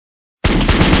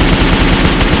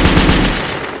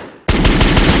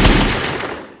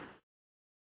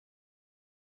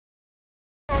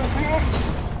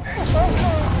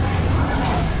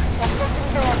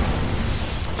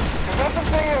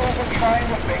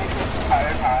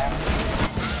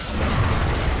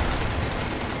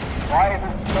Why is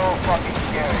it so fucking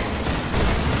scary?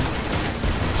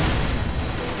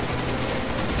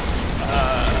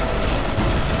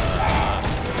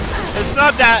 It's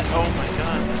not that. Oh my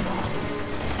god.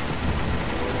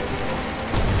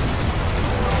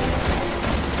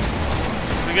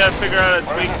 We gotta figure out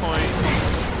its weak point.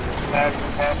 Head.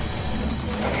 Head?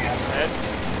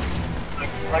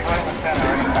 Like right in the center,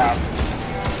 right in the top.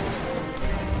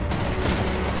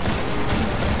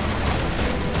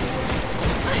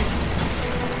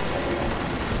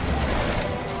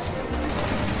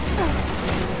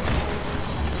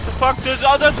 Fuck, there's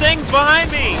other things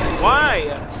behind me! Why?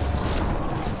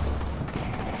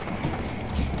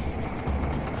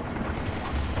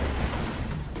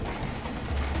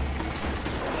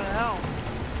 What the hell?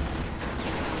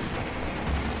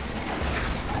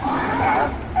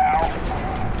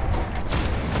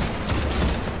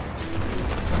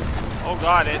 Oh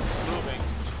god, it's moving.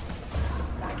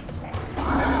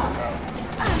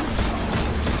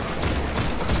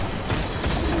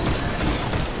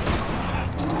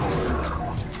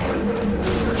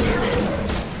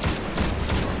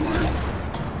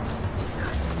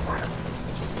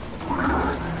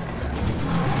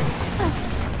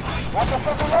 What the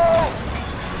fuck is that?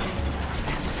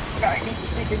 Guy keeps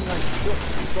sneaking like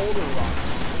shoulder rock.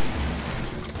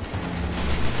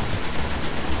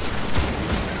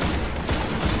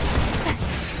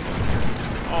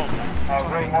 Oh.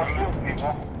 Great, more shoes,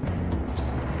 people.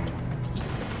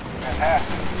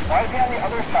 Fantastic. Why is he on the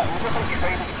other side? We're just like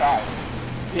traded sides.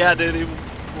 Yeah, dude, he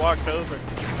walked over.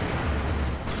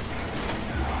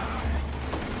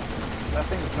 That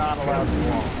thing's not allowed to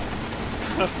walk.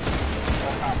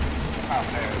 That's not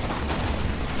fair.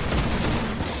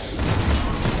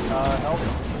 Help me.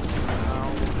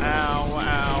 Ow,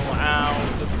 ow, ow.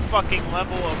 The fucking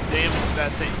level of damage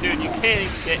that thing. Dude, you can't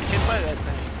even get hit by that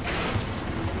thing.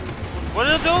 What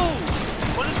are those?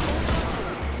 What is going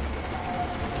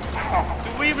on? Do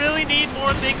we really need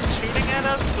more things shooting at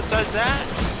us besides that?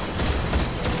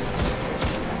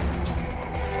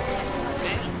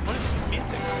 Damn, what is this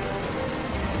music?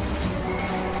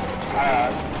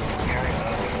 Scary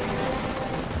though.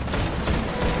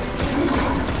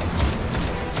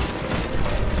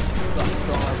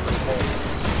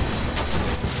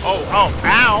 Oh,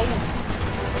 ow!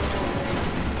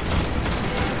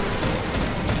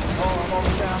 Oh, I'm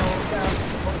almost down. I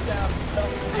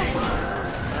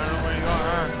don't know where you're going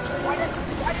on. Why did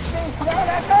things come out of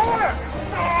that door?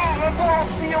 Oh, that door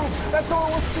was sealed. That door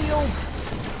was sealed.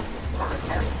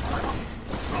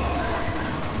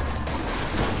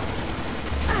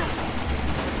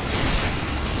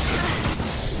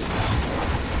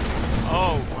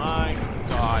 Oh my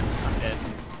god, I'm dead.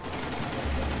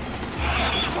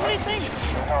 So many things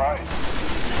Alright.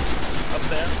 up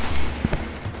there.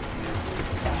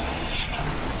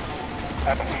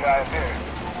 That's what you guys do.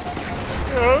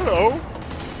 I don't know.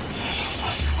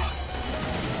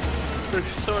 They're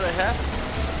sort of happy.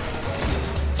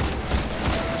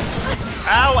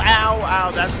 Ow, ow,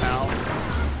 ow, that's ow.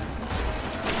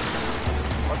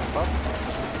 What the fuck?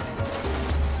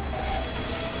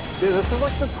 Dude, this is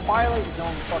like the Twilight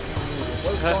Zone fucking movie.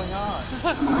 What's going on?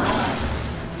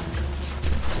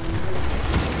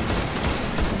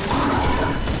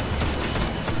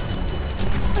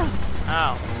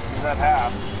 Ow. That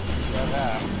half. That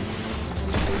half.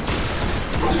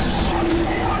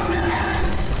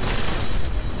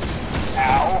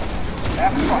 Ow.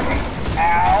 That fucking.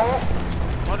 Ow.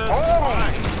 What is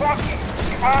Holy fucking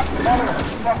hot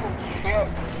motherfucking shit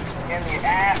in the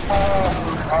asshole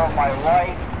of my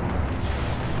life.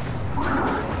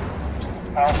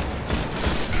 Oh.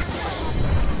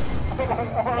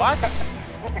 What?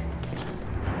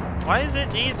 Why does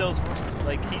it need those,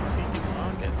 like, heat-seeking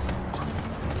rockets?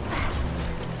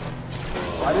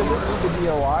 Why does it need to be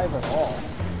alive at all?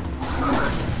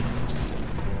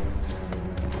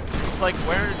 It's like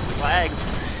wearing flags.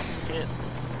 Shit.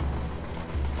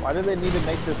 Why do they need to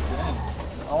make this game?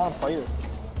 I want to play this.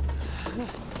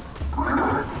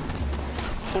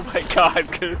 Oh my god,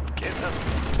 get them.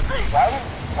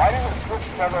 Why did it switch to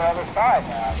the other side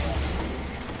now?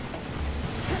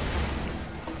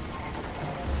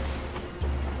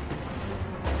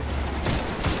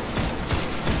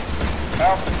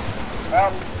 Help!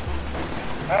 Help!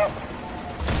 Help!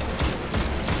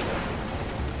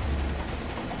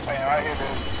 Staying right here, dude.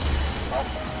 Oh,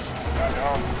 gotta go.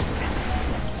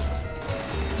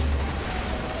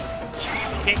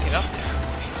 You can't get up there.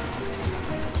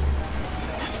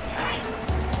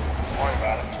 Don't worry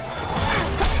about it.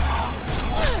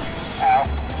 Ow.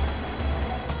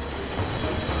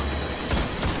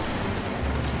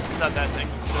 I thought that thing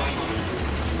was still.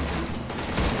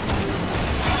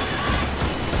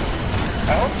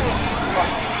 hope this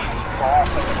fucking boss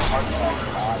doesn't hurt my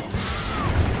body.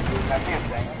 That'd be a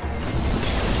thing.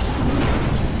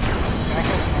 Can I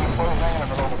get food poisoning in the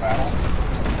middle of the battle?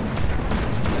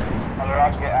 Or do I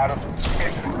get out of it?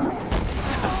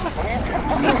 What are you doing?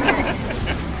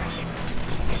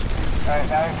 Alright,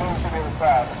 now he's moving to the other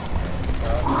side.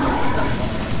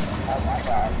 Oh my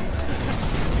god.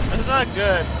 That's not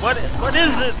good. What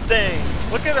is this thing?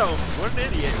 Look at him. What an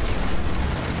idiot.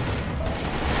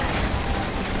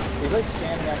 He's like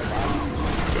standing at the bottom.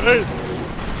 Good.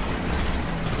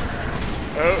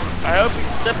 Oh, I hope he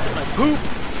steps in my poop.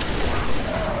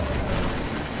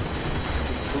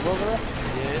 Move over there?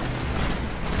 Yeah.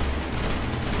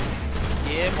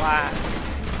 Yeah, why?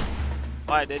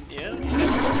 Why didn't you?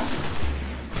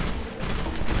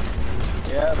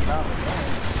 Yeah, it's not.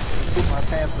 Keep my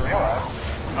pants around. Realize.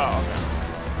 Oh, okay.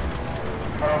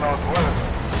 I don't know what's worse.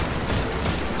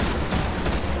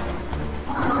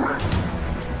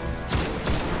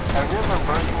 Have you ever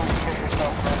virtually shit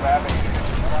yourself so bad that you shit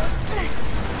yourself?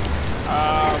 I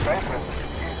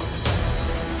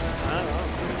don't know.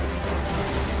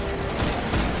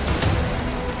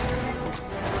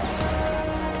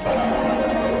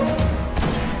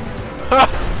 I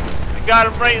got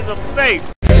him right in the face.